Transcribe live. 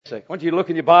Fantastic. I want you to look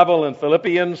in your Bible in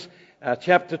Philippians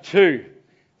chapter 2.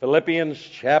 Philippians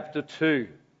chapter 2.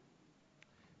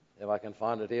 If I can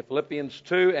find it here. Philippians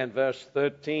 2 and verse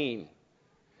 13.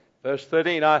 Verse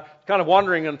 13. I was kind of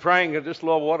wondering and praying, just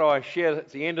Lord, what do I share at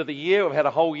the end of the year? We've had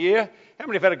a whole year. How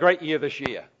many have had a great year this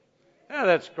year? Oh,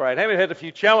 that's great. How many have had a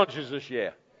few challenges this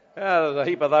year? Oh, there's a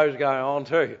heap of those going on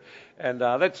too. And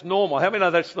that's normal. How many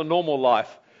know that's the normal life?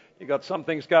 You've got some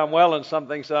things going well and some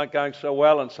things aren't going so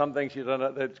well, and some things you don't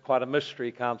know, that's quite a mystery,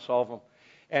 you can't solve them.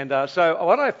 And so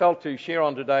what I felt to share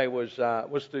on today was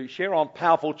to share on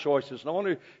powerful choices. And I want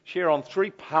to share on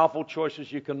 3 powerful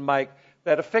choices you can make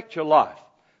that affect your life.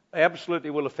 They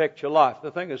absolutely will affect your life. The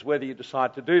thing is whether you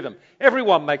decide to do them.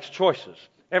 Everyone makes choices.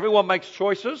 Everyone makes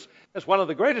choices. That's one of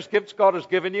the greatest gifts God has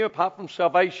given you, apart from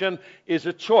salvation, is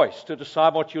a choice to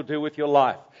decide what you'll do with your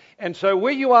life. And so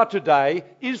where you are today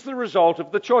is the result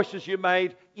of the choices you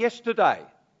made yesterday.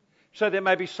 So there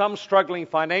may be some struggling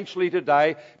financially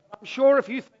today. I'm sure if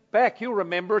you think back, you'll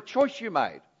remember a choice you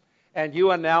made. And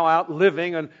you are now out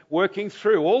living and working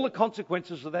through all the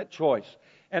consequences of that choice.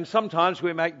 And sometimes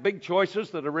we make big choices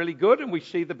that are really good and we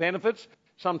see the benefits.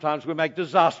 Sometimes we make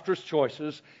disastrous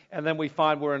choices and then we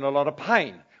find we're in a lot of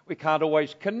pain. We can't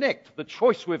always connect the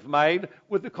choice we've made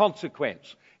with the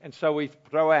consequence. And so we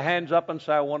throw our hands up and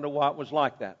say, I wonder why it was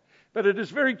like that. But it is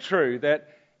very true that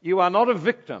you are not a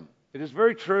victim. It is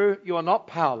very true you are not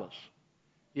powerless.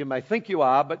 You may think you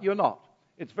are, but you're not.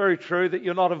 It's very true that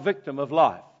you're not a victim of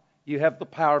life. You have the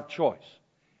power of choice.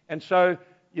 And so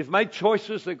you've made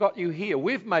choices that got you here.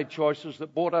 We've made choices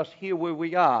that brought us here where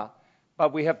we are.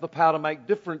 But we have the power to make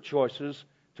different choices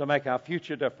to make our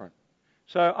future different.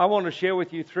 So I want to share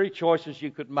with you 3 choices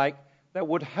you could make that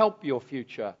would help your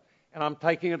future. And I'm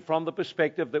taking it from the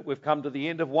perspective that we've come to the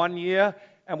end of 1 year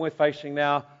and we're facing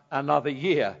now another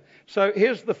year. So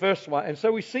here's the first one. And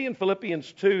so we see in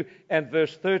Philippians 2 and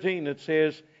verse 13 it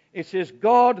says,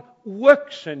 God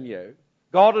works in you.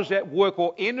 God is at work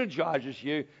or energizes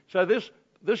you. So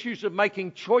this use of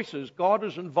making choices, God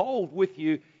is involved with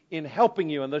you in helping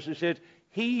you. And this is it.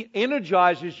 He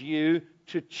energizes you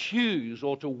to choose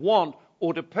or to want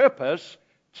or to purpose,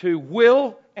 to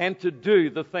will and to do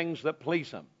the things that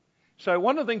please Him. So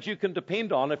one of the things you can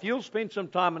depend on, if you'll spend some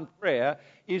time in prayer,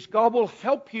 is God will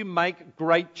help you make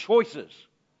great choices.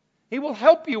 He will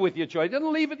help you with your choice. He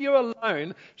doesn't leave you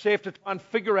alone, so you have to try and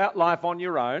figure out life on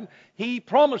your own. He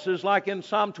promises, like in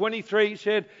Psalm 23, He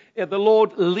said, the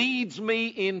Lord leads me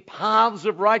in paths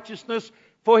of righteousness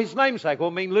for His name's sake. Or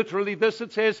I mean literally this,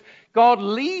 it says, God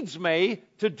leads me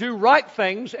to do right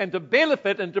things and to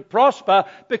benefit and to prosper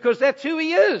because that's who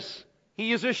He is.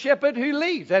 He is a shepherd who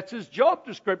leads. That's His job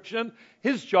description.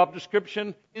 His job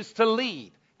description is to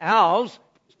lead. Ours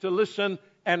is to listen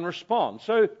and respond.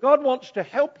 So God wants to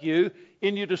help you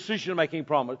in your decision-making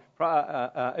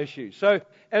issues. So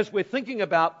as we're thinking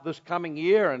about this coming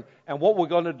year and what we're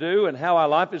going to do and how our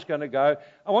life is going to go,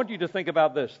 I want you to think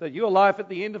about this, that your life at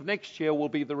the end of next year will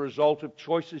be the result of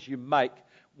choices you make.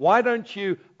 Why don't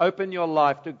you open your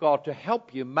life to God to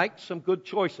help you make some good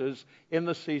choices in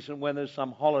the season when there's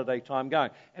some holiday time going?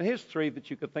 And here's 3 that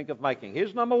you could think of making.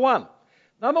 Here's number 1.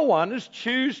 Number 1 is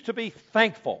choose to be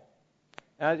thankful.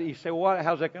 You say, well,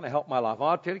 how's that going to help my life?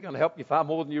 I'll tell you, it's going to help you far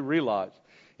more than you realize.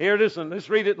 Here it is, and let's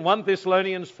read it in 1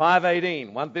 Thessalonians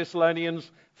 5:18. 1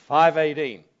 Thessalonians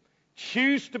 5:18.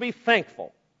 Choose to be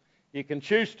thankful. You can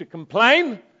choose to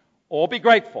complain or be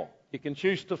grateful. You can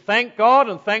choose to thank God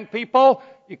and thank people.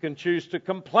 You can choose to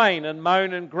complain and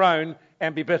moan and groan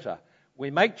and be bitter. We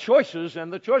make choices,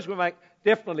 and the choice we make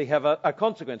definitely have a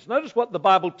consequence. Notice what the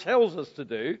Bible tells us to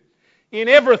do in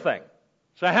everything.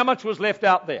 So how much was left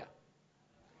out there?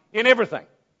 In everything.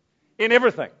 In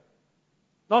everything.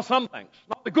 Not some things.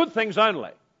 Not the good things only.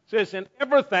 It says, in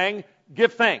everything,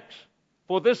 give thanks.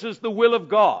 For this is the will of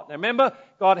God. Now remember,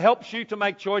 God helps you to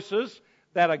make choices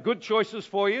that are good choices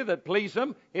for you, that please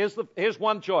Him. Here's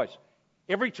one choice.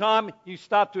 Every time you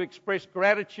start to express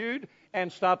gratitude and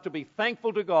start to be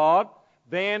thankful to God,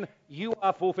 then you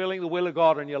are fulfilling the will of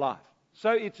God in your life.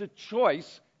 So it's a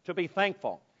choice to be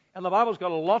thankful. And the Bible's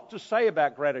got a lot to say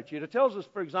about gratitude. It tells us,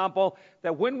 for example,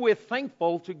 that when we're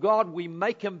thankful to God, we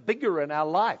make Him bigger in our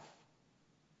life.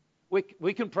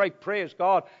 We can pray prayers,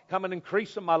 God, come and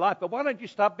increase in my life. But why don't you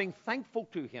start being thankful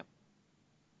to Him?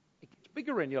 It gets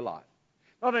bigger in your life.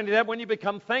 Not only that, when you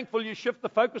become thankful, you shift the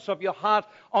focus of your heart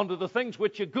onto the things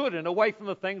which are good and away from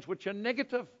the things which are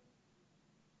negative.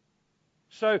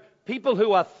 So people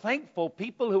who are thankful,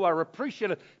 people who are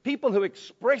appreciative, people who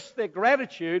express their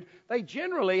gratitude, they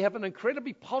generally have an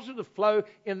incredibly positive flow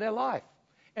in their life.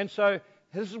 And so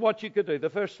this is what you could do. The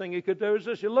first thing you could do is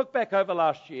this. You look back over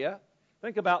last year,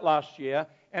 think about last year,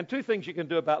 And two things you can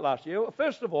do about last year.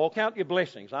 First of all, count your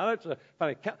blessings. I know it's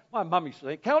funny. My mum used to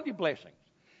say, count your blessings.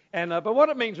 But what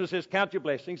it means when it says count your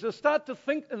blessings is start to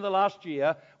think in the last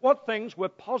year what things were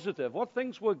positive, what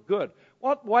things were good,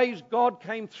 what ways God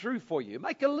came through for you.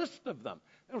 Make a list of them.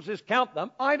 It says count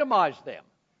them, itemize them.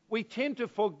 We tend to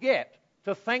forget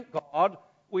to thank God.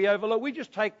 We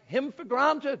just take Him for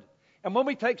granted. And when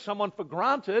we take someone for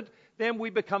granted, then we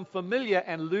become familiar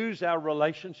and lose our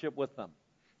relationship with them.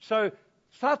 So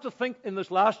start to think in this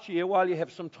last year while you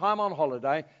have some time on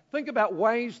holiday. Think about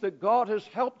ways that God has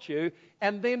helped you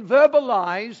and then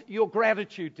verbalize your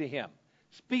gratitude to Him.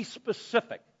 Be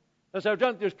specific. So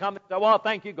don't just come and say, well,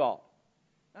 thank you, God.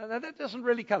 No, that doesn't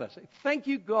really cut it. Say, thank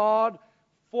you, God,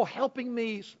 for helping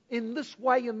me in this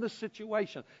way, in this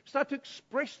situation. Start to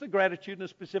express the gratitude in a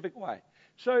specific way.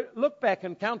 So look back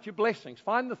and count your blessings.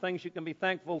 Find the things you can be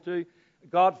thankful to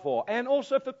God for. And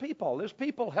also for people. There's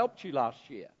people helped you last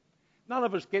year. None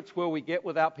of us gets where we get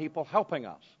without people helping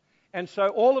us. And so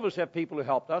all of us have people who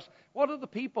helped us. What are the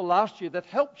people last year that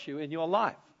helped you in your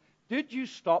life? Did you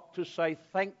stop to say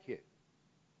thank you?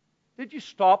 Did you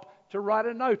stop to write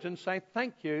a note and say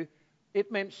thank you? It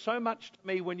meant so much to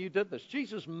me when you did this.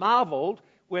 Jesus marveled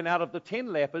when out of the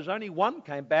 10 lepers, only one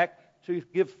came back to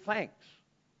give thanks.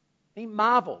 He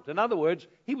marveled. In other words,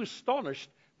 he was astonished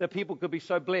that people could be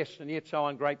so blessed and yet so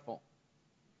ungrateful.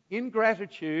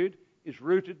 Ingratitude is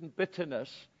rooted in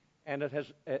bitterness, and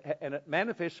it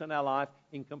manifests in our life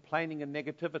in complaining and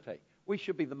negativity. We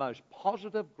should be the most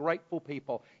positive, grateful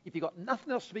people. If you've got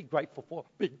nothing else to be grateful for,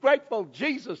 be grateful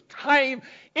Jesus came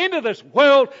into this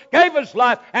world, gave His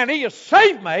life, and He has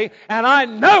saved me, and I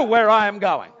know where I am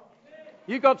going.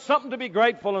 You've got something to be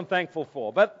grateful and thankful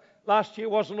for. But last year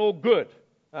wasn't all good.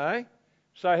 Eh?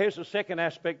 So here's the second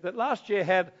aspect, that last year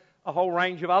had a whole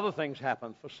range of other things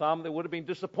happen. For some, there would have been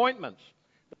disappointments.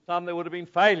 Some there would have been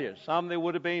failures. Some there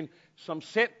would have been some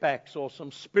setbacks or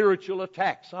some spiritual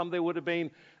attacks. Some there would have been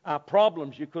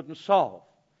problems you couldn't solve.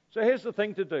 So here's the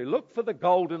thing to do. Look for the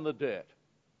gold in the dirt.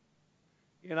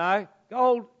 You know,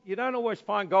 gold, you don't always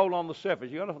find gold on the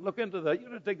surface. You've got to look into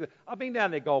you've got to dig I've been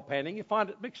down there gold panning. You find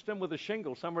it mixed in with a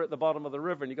shingle somewhere at the bottom of the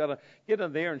river, and you've got to get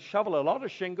in there and shovel a lot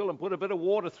of shingle and put a bit of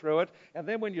water through it, and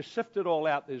then when you sift it all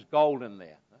out, there's gold in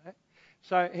there. Right?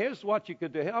 So here's what you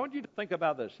could do. I want you to think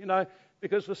about this,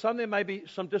 because for some there may be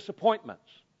some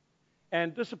disappointments.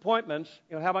 And disappointments,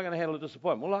 how am I going to handle a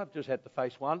disappointment? Well, I've just had to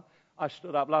face one.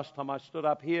 Last time I stood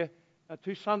up here,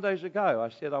 2 Sundays ago, I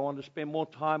said I wanted to spend more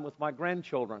time with my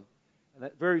grandchildren. And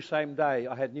that very same day,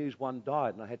 I had news one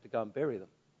died, and I had to go and bury them.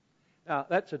 Now,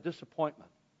 that's a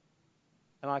disappointment.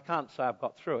 And I can't say I've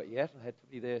got through it yet. I had to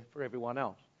be there for everyone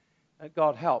else. And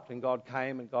God helped, and God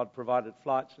came, and God provided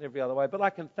flights and every other way. But I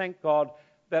can thank God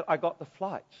that I got the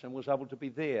flights and was able to be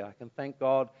there. I can thank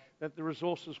God that the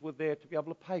resources were there to be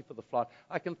able to pay for the flight.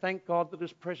 I can thank God that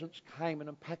His presence came and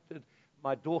impacted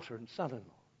my daughter and son-in-law.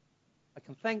 I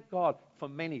can thank God for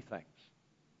many things.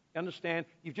 You understand?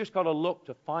 You've just got to look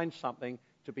to find something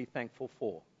to be thankful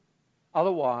for.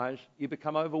 Otherwise, you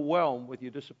become overwhelmed with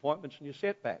your disappointments and your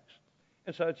setbacks.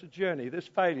 And so it's a journey. There's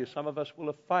failure. Some of us will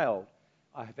have failed.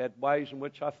 I have had ways in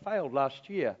which I failed last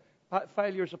year. But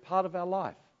failure is a part of our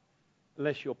life.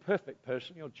 Unless you're a perfect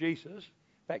person, you're Jesus.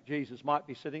 In fact, Jesus might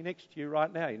be sitting next to you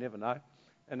right now. You never know.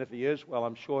 And if He is, well,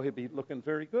 I'm sure He'll be looking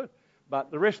very good.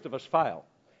 But the rest of us fail.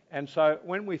 And so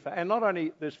when we fail, and not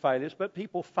only there's failures, but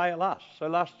people fail us. So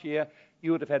last year,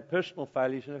 you would have had personal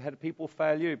failures and have had people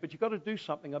fail you. But you've got to do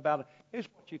something about it. Here's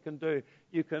what you can do.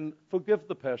 You can forgive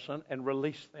the person and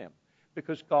release them.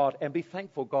 And be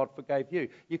thankful God forgave you.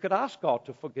 You could ask God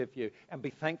to forgive you and be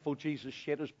thankful Jesus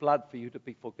shed His blood for you to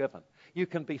be forgiven. You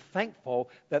can be thankful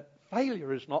that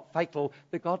failure is not fatal,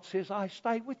 that God says, I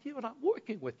stay with you and I'm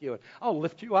working with you and I'll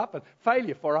lift you up. And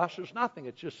failure for us is nothing.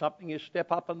 It's just something you step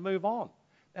up and move on.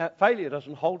 Failure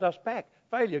doesn't hold us back.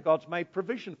 Failure, God's made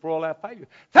provision for all our failures.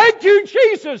 Thank you,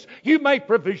 Jesus. You made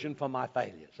provision for my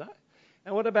failures. Huh?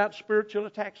 And what about spiritual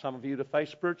attack? Some of you to face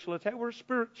spiritual attack. We're a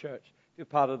spirit church. If you're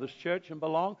part of this church and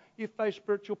belong, you face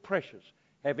spiritual pressures.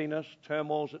 Heaviness,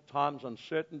 turmoils at times,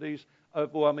 uncertainties,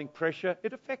 overwhelming pressure.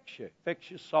 It affects you. It affects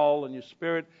your soul and your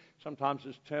spirit. Sometimes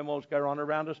as turmoils go on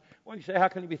around us. When you say, how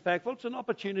can you be thankful? It's an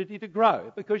opportunity to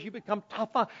grow because you become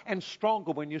tougher and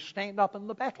stronger when you stand up in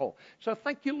the battle. So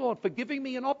thank you, Lord, for giving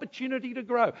me an opportunity to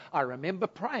grow. I remember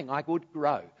praying I would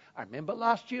grow. I remember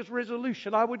last year's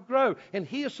resolution I would grow. And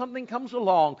here something comes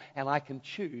along and I can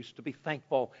choose to be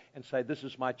thankful and say, this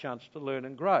is my chance to learn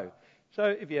and grow. So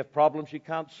if you have problems you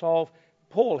can't solve,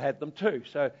 Paul had them too.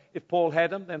 So if Paul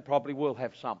had them, then probably we'll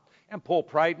have some. And Paul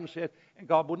prayed and said, and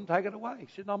God wouldn't take it away. He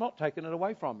said, no, I'm not taking it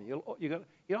away from you. I'm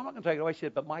not going to take it away. He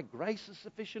said, but my grace is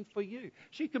sufficient for you.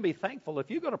 So you can be thankful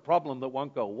if you've got a problem that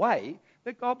won't go away,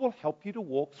 that God will help you to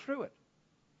walk through it.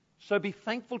 So be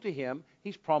thankful to Him.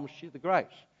 He's promised you the grace.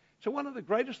 So one of the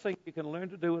greatest things you can learn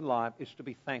to do in life is to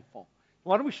be thankful.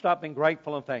 Why don't we start being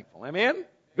grateful and thankful? Amen?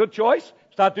 Good choice.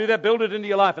 Start do that. Build it into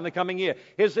your life in the coming year.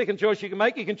 Here's the second choice you can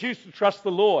make. You can choose to trust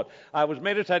the Lord. I was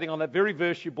meditating on that very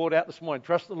verse you brought out this morning.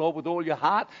 Trust the Lord with all your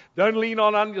heart. Don't lean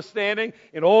on understanding.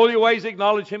 In all your ways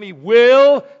acknowledge Him. He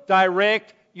will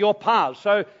direct your paths.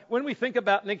 So when we think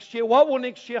about next year, what will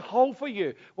next year hold for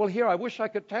you? Well, here, I wish I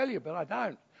could tell you, but I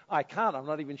don't. I can't. I'm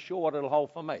not even sure what it'll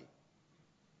hold for me.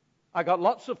 I got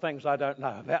lots of things I don't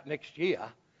know about next year.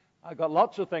 I've got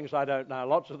lots of things I don't know,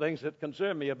 lots of things that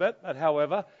concern me a bit, but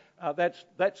however,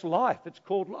 that's life. It's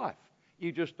called life.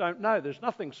 You just don't know. There's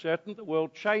nothing certain. The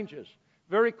world changes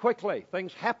very quickly.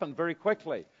 Things happen very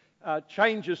quickly.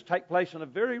 Changes take place in a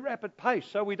very rapid pace,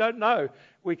 so we don't know.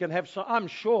 We can have some, I'm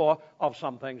sure of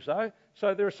some things though.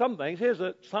 So there are some things. Here's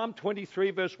Psalm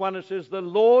 23 verse 1. It says, the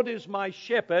Lord is my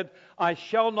shepherd, I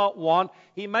shall not want.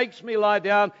 He makes me lie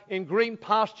down in green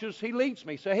pastures. He leads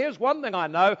me. So here's one thing I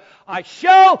know. I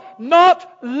shall not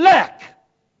lack.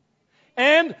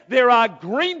 And there are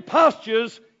green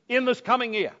pastures in this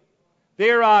coming year.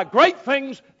 There are great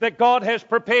things that God has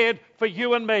prepared for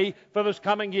you and me for this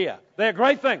coming year. They're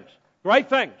great things. Great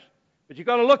things. But you've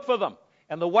got to look for them.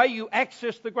 And the way you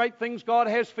access the great things God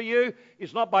has for you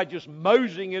is not by just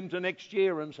moseying into next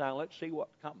year and saying, let's see what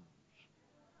comes.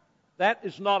 That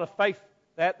is not a faith.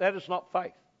 That is not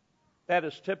faith. That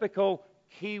is typical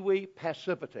Kiwi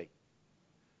passivity.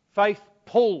 Faith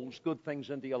pulls good things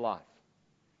into your life.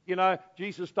 You know,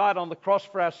 Jesus died on the cross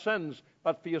for our sins,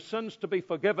 but for your sins to be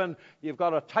forgiven, you've got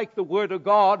to take the Word of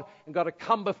God and got to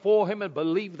come before Him and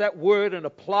believe that Word and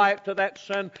apply it to that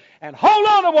sin and hold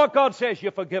on to what God says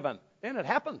you're forgiven. Then it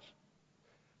happens.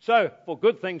 So, for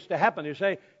good things to happen,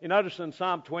 you notice in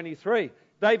Psalm 23,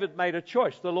 David made a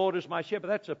choice. The Lord is my shepherd.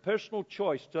 That's a personal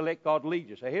choice to let God lead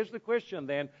you. So here's the question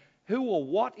then. Who or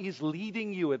what is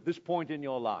leading you at this point in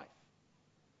your life?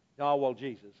 Oh, well,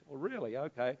 Jesus. Well, really?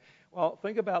 Okay. Well,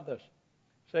 think about this.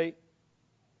 See,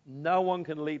 no one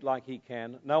can lead like He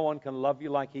can. No one can love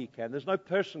you like He can. There's no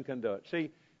person can do it.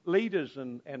 See, leaders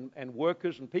and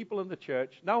workers and people in the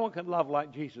church, no one can love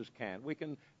like Jesus can. We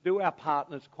can do our part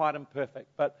and it's quite imperfect.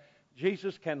 But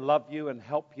Jesus can love you and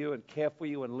help you and care for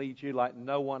you and lead you like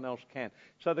no one else can.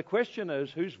 So the question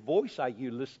is, whose voice are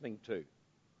you listening to?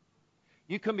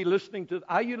 You can be listening to,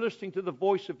 are you listening to the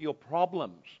voice of your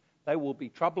problems? They will be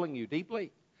troubling you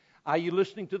deeply. Are you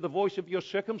listening to the voice of your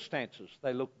circumstances?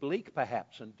 They look bleak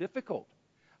perhaps and difficult.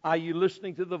 Are you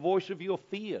listening to the voice of your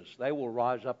fears? They will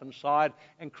rise up inside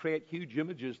and create huge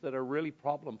images that are really a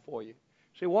problem for you.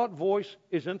 See, what voice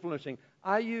is influencing?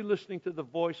 Are you listening to the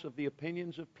voice of the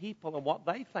opinions of people and what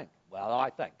they think? Well,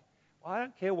 I think. Well, I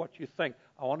don't care what you think.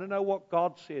 I want to know what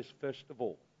God says first of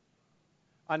all.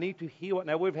 I need to hear what...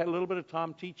 Now, we've had a little bit of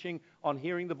time teaching on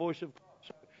hearing the voice of God.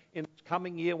 So in this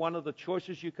coming year, one of the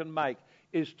choices you can make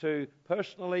is to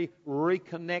personally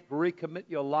recommit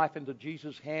your life into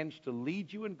Jesus' hands to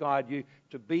lead you and guide you,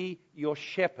 to be your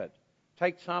shepherd.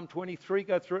 Take Psalm 23,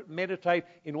 go through it, meditate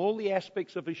in all the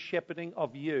aspects of His shepherding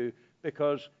of you,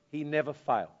 because He never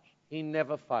fails. He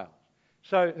never fails.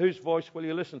 So whose voice will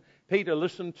you listen? Peter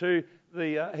listened to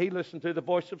the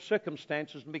voice of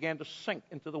circumstances and began to sink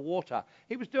into the water.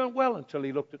 He was doing well until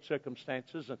he looked at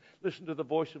circumstances and listened to the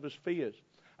voice of his fears.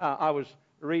 I was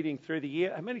reading through the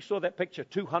year. How many saw that picture,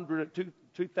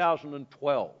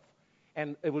 2012?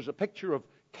 And it was a picture of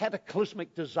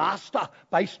cataclysmic disaster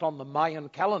based on the Mayan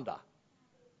calendar.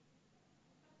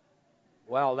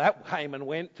 Well, that came and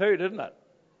went too, didn't it?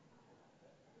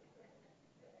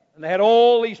 And they had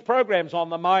all these programs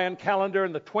on the Mayan calendar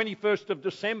and the 21st of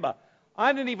December.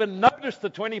 I didn't even notice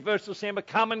the 21st of December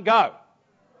come and go.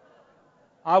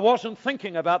 I wasn't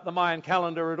thinking about the Mayan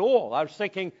calendar at all. I was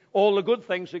thinking all the good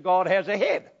things that God has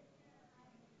ahead.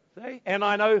 See? And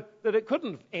I know that it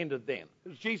couldn't have ended then.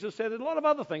 Because Jesus said a lot of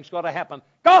other things got to happen.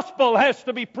 Gospel has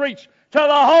to be preached to the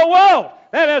whole world.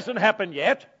 That hasn't happened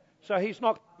yet. So He's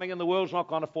not coming and the world's not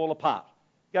going to fall apart.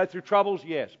 Go through troubles,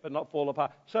 yes, but not fall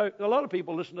apart. So a lot of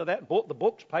people listened to that and bought the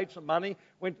books, paid some money,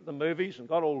 went to the movies and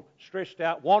got all stressed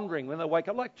out, wandering when they wake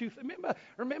up.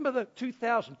 Remember the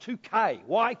 2002K,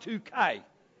 Y2K?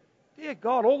 Dear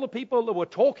God, all the people that were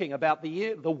talking about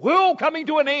the world coming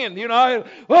to an end, and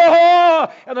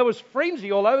there was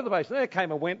frenzy all over the place. And then it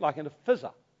came and went like in a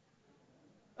fizzer.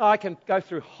 I can go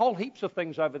through whole heaps of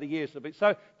things over the years.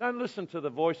 So don't listen to the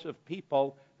voice of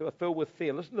people who are filled with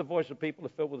fear. Listen to the voice of people who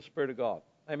are filled with the Spirit of God.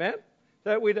 Amen?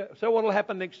 So what will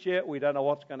happen next year? We don't know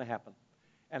what's going to happen.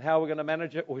 And how we're going to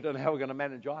manage it? We don't know how we're going to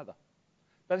manage either.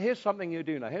 But here's something you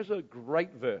do know. Here's a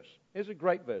great verse. Here's a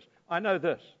great verse. I know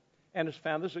this. And it's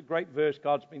found. This is a great verse.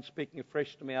 God's been speaking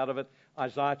afresh to me out of it.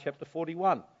 Isaiah chapter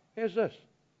 41. Here's this.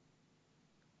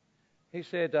 He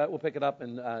said, we'll pick it up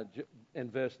in the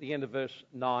end of verse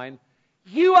 9.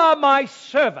 You are my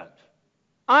servant.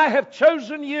 I have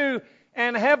chosen you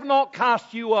and have not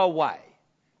cast you away.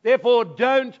 Therefore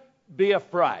don't be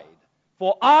afraid.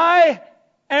 For I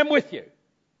am with you.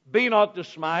 Be not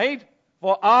dismayed,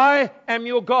 for I am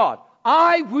your God.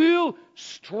 I will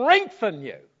strengthen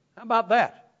you. How about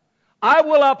that? I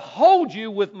will uphold you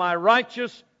with my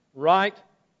righteous right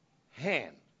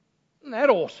hand. Isn't that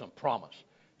awesome promise?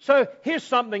 So here's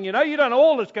something, you don't know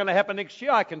all that's going to happen next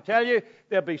year. I can tell you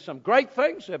there'll be some great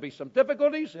things, there'll be some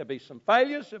difficulties, there'll be some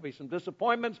failures, there'll be some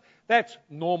disappointments. That's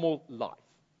normal life.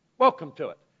 Welcome to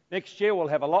it. Next year we'll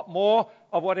have a lot more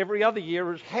of what every other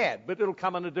year has had, but it'll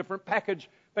come in a different package.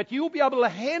 But you'll be able to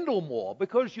handle more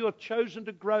because you're chosen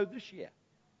to grow this year.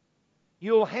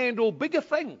 You'll handle bigger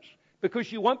things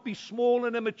because you won't be small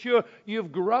and immature.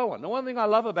 You've grown. The one thing I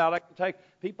love about it, I can take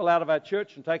people out of our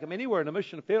church and take them anywhere in a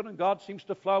mission field, and God seems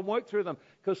to flow and work through them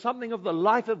because something of the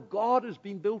life of God has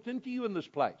been built into you in this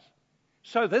place.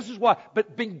 So this is why.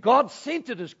 But being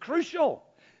God-centered is crucial.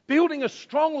 Building a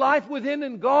strong life within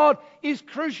in God is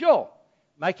crucial.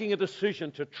 Making a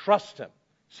decision to trust Him.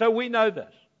 So we know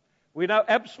this. We know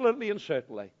absolutely and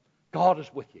certainly God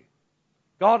is with you.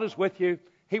 God is with you.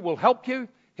 He will help you.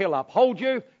 He'll uphold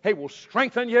you. He will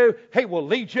strengthen you. He will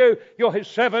lead you. You're His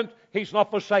servant. He's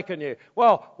not forsaken you.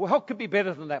 Well, what could be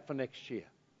better than that for next year?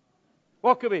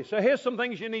 What could be? So here's some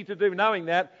things you need to do knowing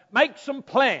that. Make some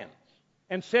plans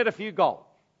and set a few goals.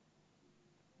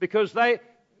 Because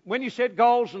when you set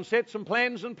goals and set some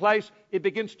plans in place, it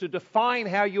begins to define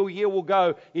how your year will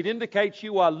go. It indicates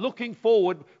you are looking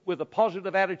forward with a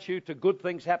positive attitude to good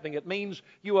things happening. It means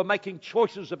you are making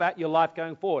choices about your life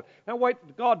going forward. Don't wait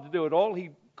for God to do it all.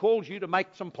 He calls you to make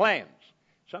some plans.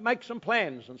 So make some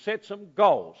plans and set some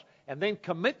goals. And then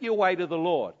commit your way to the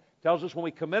Lord. It tells us when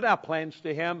we commit our plans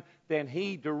to Him, then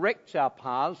He directs our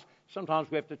paths.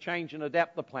 Sometimes we have to change and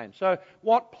adapt the plan. So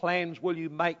what plans will you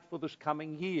make for this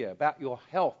coming year about your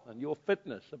health and your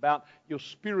fitness, about your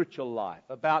spiritual life,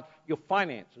 about your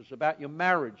finances, about your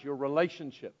marriage, your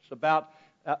relationships, about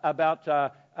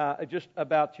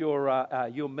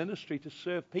your ministry to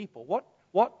serve people?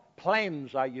 What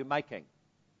plans are you making?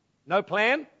 No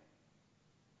plan?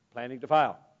 Planning to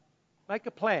fail. Make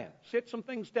a plan. Set some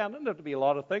things down. Doesn't have to be a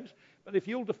lot of things. But if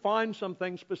you'll define some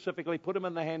things specifically, put them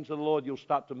in the hands of the Lord, you'll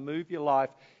start to move your life,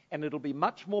 and it'll be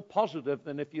much more positive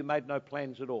than if you made no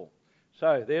plans at all.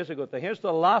 So there's a good thing. Here's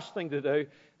the last thing to do,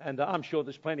 and I'm sure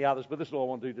there's plenty others, but this is all I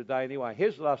want to do today anyway.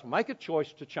 Here's the last one. Make a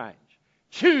choice to change.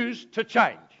 Choose to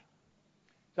change.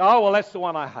 So, that's the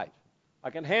one I hate.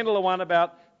 I can handle the one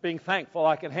about being thankful.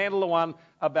 I can handle the one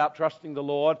about trusting the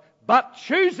Lord, but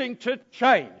choosing to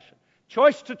change.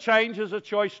 Choice to change is a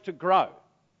choice to grow.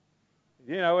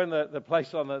 In the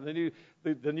place on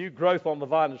the new growth on the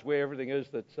vine is where everything is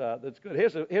that's good.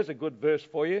 Here's a good verse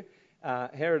for you.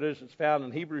 Here it is. It's found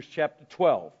in Hebrews chapter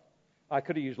 12. I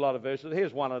could have used a lot of verses.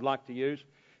 Here's one I'd like to use.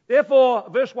 Therefore,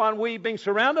 verse 1, we being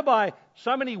surrounded by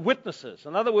so many witnesses.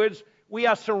 In other words, we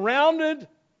are surrounded.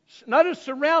 Notice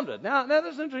surrounded. Now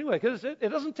that's interesting because it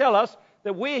doesn't tell us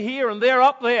that we're here and they're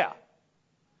up there.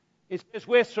 It says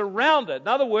we're surrounded. In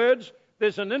other words,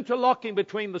 there's an interlocking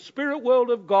between the spirit world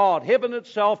of God, heaven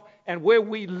itself, and where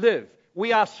we live.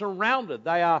 We are surrounded.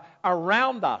 They are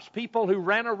around us. People who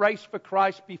ran a race for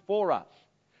Christ before us.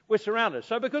 We're surrounded.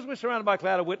 So because we're surrounded by a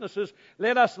cloud of witnesses,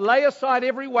 let us lay aside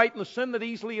every weight and the sin that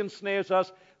easily ensnares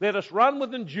us. Let us run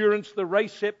with endurance the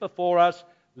race set before us,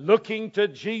 looking to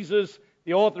Jesus,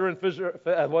 the author and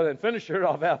finisher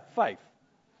of our faith.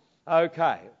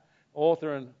 Okay.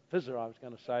 Author and finisher, I was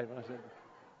going to say. When I said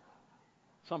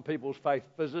some people's faith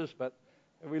fizzes, but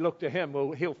if we look to Him,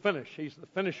 He'll finish. He's the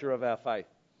finisher of our faith.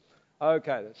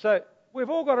 Okay, so we've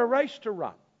all got a race to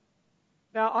run.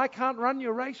 Now, I can't run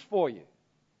your race for you.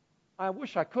 I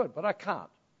wish I could, but I can't.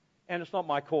 And it's not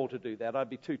my call to do that. I'd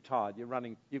be too tired.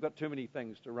 You've got too many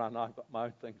things to run. I've got my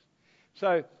own things.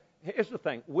 So here's the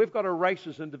thing. We've got a race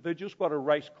as individuals, got a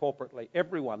race corporately.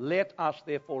 Everyone. Let us,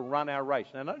 therefore, run our race.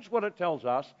 Now, notice what it tells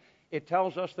us. It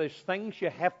tells us there's things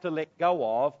you have to let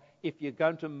go of if you're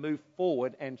going to move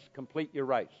forward and complete your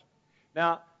race.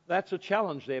 Now, that's a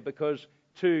challenge there because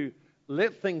to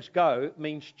let things go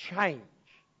means change.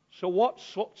 So what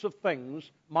sorts of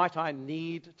things might I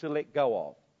need to let go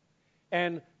of?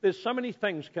 And there's so many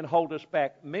things can hold us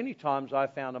back. Many times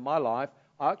I've found in my life,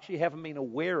 I actually haven't been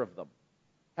aware of them.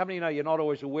 How many of you know you're not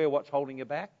always aware what's holding you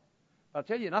back? I'll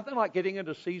tell you, nothing like getting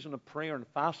into a season of prayer and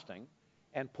fasting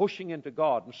and pushing into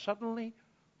God, and suddenly,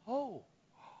 oh.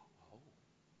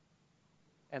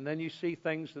 And then you see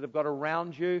things that have got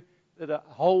around you that are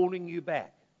holding you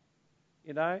back.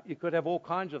 You know, you could have all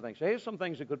kinds of things. So here's some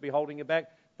things that could be holding you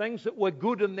back. Things that were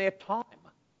good in their time.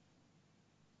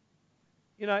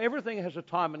 You know, everything has a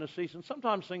time and a season.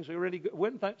 Sometimes things are really good.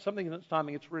 When something in its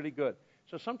timing, it's really good.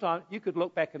 So sometimes you could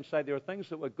look back and say, there are things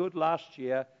that were good last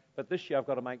year, but this year I've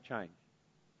got to make change.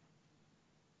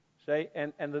 See,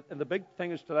 and the big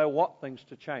thing is to know what things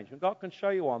to change. And God can show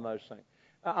you on those things.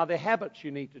 Are there habits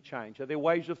you need to change? Are there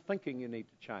ways of thinking you need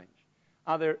to change?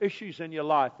 Are there issues in your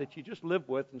life that you just live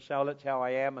with and say, oh, that's how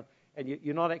I am, and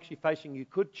you're not actually facing, you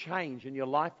could change and your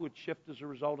life would shift as a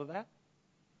result of that?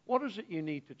 What is it you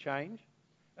need to change?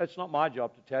 It's not my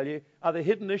job to tell you. Are there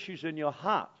hidden issues in your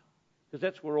heart? Because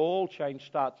that's where all change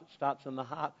starts. It starts in the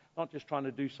heart, not just trying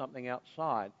to do something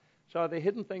outside. So are there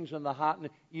hidden things in the heart? And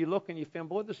you look and you feel,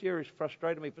 boy, this area has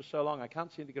frustrated me for so long. I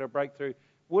can't seem to get a breakthrough.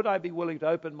 Would I be willing to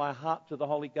open my heart to the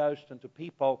Holy Ghost and to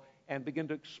people and begin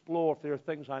to explore if there are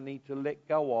things I need to let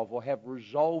go of or have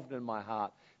resolved in my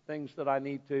heart? Things that I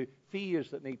need to, fears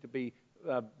that need to be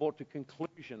brought to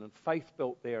conclusion and faith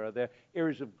built there? Are there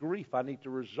areas of grief I need to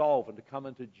resolve and to come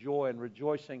into joy and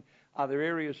rejoicing? Are there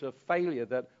areas of failure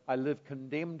that I live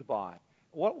condemned by?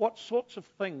 What sorts of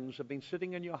things have been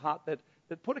sitting in your heart that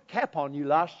put a cap on you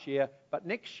last year, but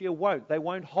next year won't? They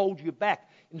won't hold you back.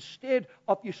 Instead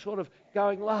of you sort of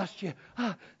going last year,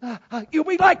 you'll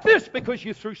be like this because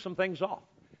you threw some things off.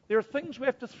 There are things we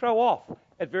have to throw off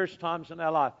at various times in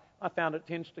our life. I found it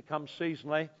tends to come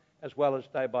seasonally as well as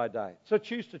day by day. So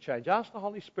choose to change. Ask the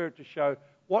Holy Spirit to show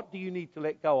what do you need to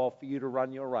let go of for you to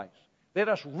run your race. Let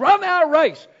us run our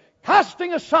race,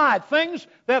 casting aside things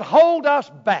that hold us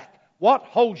back. What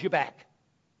holds you back?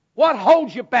 What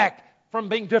holds you back from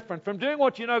being different, from doing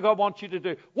what you know God wants you to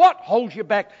do? What holds you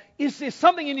back? Is there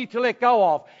something you need to let go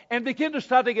of? And begin to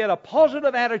start to get a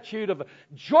positive attitude of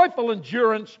joyful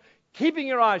endurance, keeping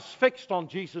your eyes fixed on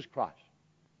Jesus Christ.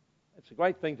 It's a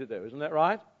great thing to do, isn't that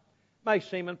right? May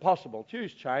seem impossible.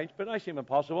 Choose change, but it may seem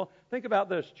impossible. Think about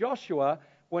this. Joshua,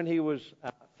 when he was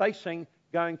facing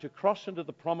going to cross into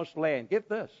the promised land, get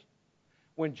this.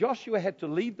 When Joshua had to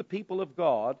lead the people of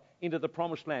God into the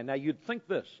promised land. Now you'd think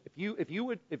this. If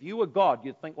you were God,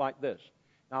 you'd think like this.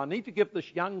 Now I need to give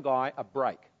this young guy a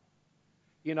break.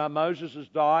 You know, Moses has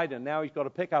died and now he's got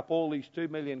to pick up all these 2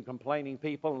 million complaining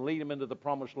people and lead them into the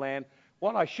promised land.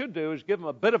 What I should do is give him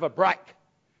a bit of a break.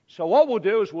 So what we'll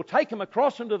do is we'll take him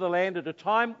across into the land at a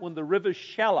time when the river's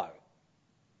shallow.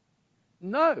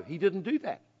 No, he didn't do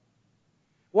that.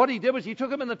 What he did was he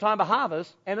took him in the time of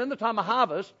harvest, and in the time of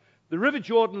harvest, the River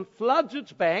Jordan floods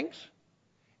its banks,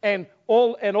 and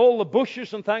all the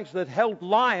bushes and things that held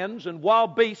lions and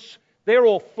wild beasts, they're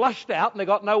all flushed out and they've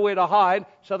got nowhere to hide,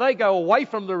 so they go away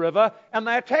from the river and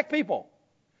they attack people.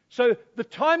 So the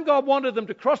time God wanted them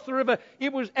to cross the river,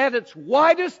 it was at its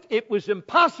widest, it was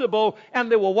impassable,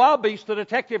 and there were wild beasts that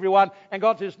attacked everyone, and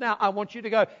God says, now I want you to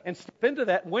go and step into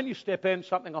that, and when you step in,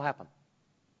 something will happen.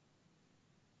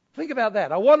 Think about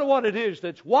that. I wonder what it is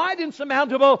that's wide and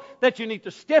insurmountable that you need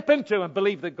to step into and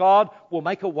believe that God will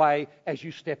make a way as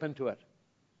you step into it.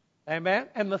 Amen?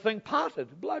 And the thing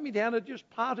parted. Blow me down, it just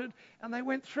parted, and they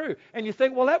went through. And you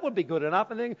think, well, that would be good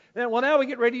enough. And then well, now we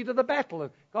get ready to the battle.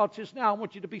 And God says, now I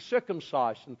want you to be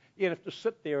circumcised. And you have to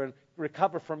sit there and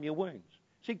recover from your wounds.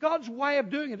 See, God's way of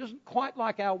doing it isn't quite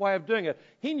like our way of doing it.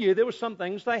 He knew there were some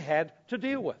things they had to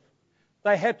deal with.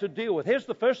 They had to deal with. Here's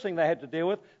the first thing they had to deal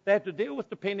with. They had to deal with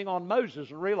depending on Moses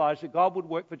and realize that God would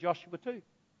work for Joshua too.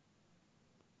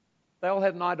 They all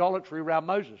had an idolatry around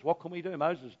Moses. What can we do?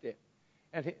 Moses did.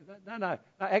 And no.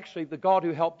 Actually, the God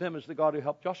who helped them is the God who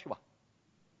helped Joshua.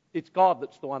 It's God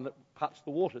that's the one that parts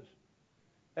the waters.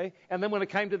 Okay? And then when it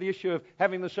came to the issue of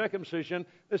having the circumcision,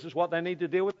 this is what they need to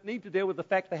deal with. They need to deal with the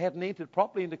fact they hadn't entered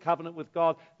properly into covenant with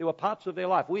God. There were parts of their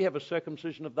life. We have a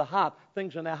circumcision of the heart.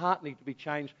 Things in our heart need to be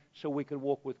changed so we can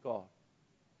walk with God.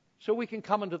 So we can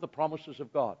come into the promises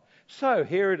of God. So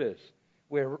here it is.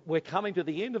 We're coming to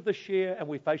the end of this year and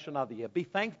we face another year. Be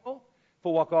thankful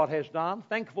for what God has done.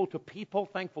 Thankful to people.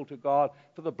 Thankful to God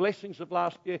for the blessings of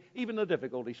last year, even the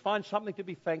difficulties. Find something to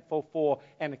be thankful for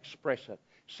and express it.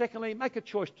 Secondly, make a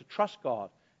choice to trust God.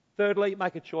 Thirdly,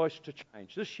 make a choice to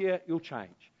change. This year, you'll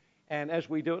change. And as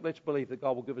we do it, let's believe that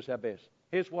God will give us our best.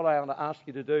 Here's what I want to ask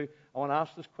you to do. I want to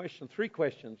ask this question, 3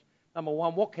 questions. Number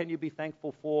one, what can you be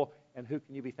thankful for and who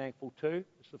can you be thankful to?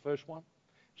 That's the first one.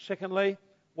 Secondly,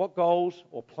 what goals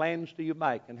or plans do you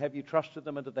make and have you trusted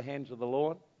them into the hands of the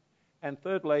Lord? And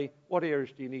thirdly, what areas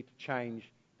do you need to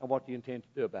change and what do you intend to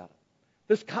do about it?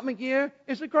 This coming year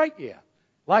is a great year.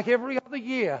 Like every other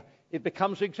year, it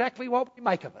becomes exactly what we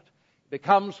make of it. It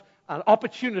becomes an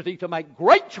opportunity to make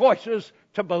great choices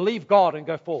to believe God and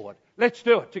go forward. Let's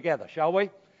do it together, shall we?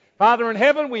 Father in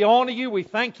heaven, we honor you, we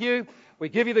thank you, we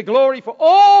give you the glory for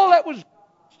all that was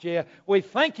last year. We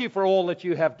thank you for all that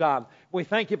you have done. We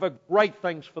thank you for great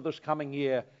things for this coming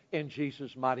year in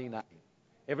Jesus' mighty name.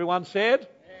 Everyone said?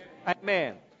 Amen.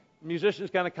 Amen. The musician's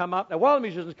going to come up. Now, while the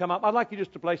musicians come up, I'd like you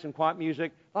just to play some quiet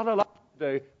music. What I'd like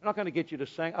to do, I'm not going to get you to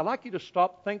sing. I'd like you to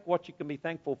stop, think what you can be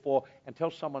thankful for, and tell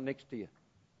someone next to you.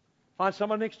 Find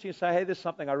someone next to you and say, hey, this is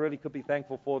something I really could be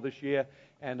thankful for this year.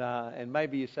 And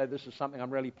maybe you say, this is something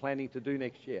I'm really planning to do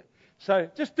next year. So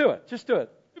just do it. Just do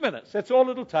it. 2 minutes. That's all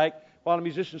it'll take while the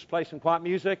musicians play some quiet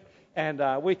music.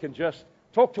 And we can just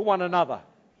talk to one another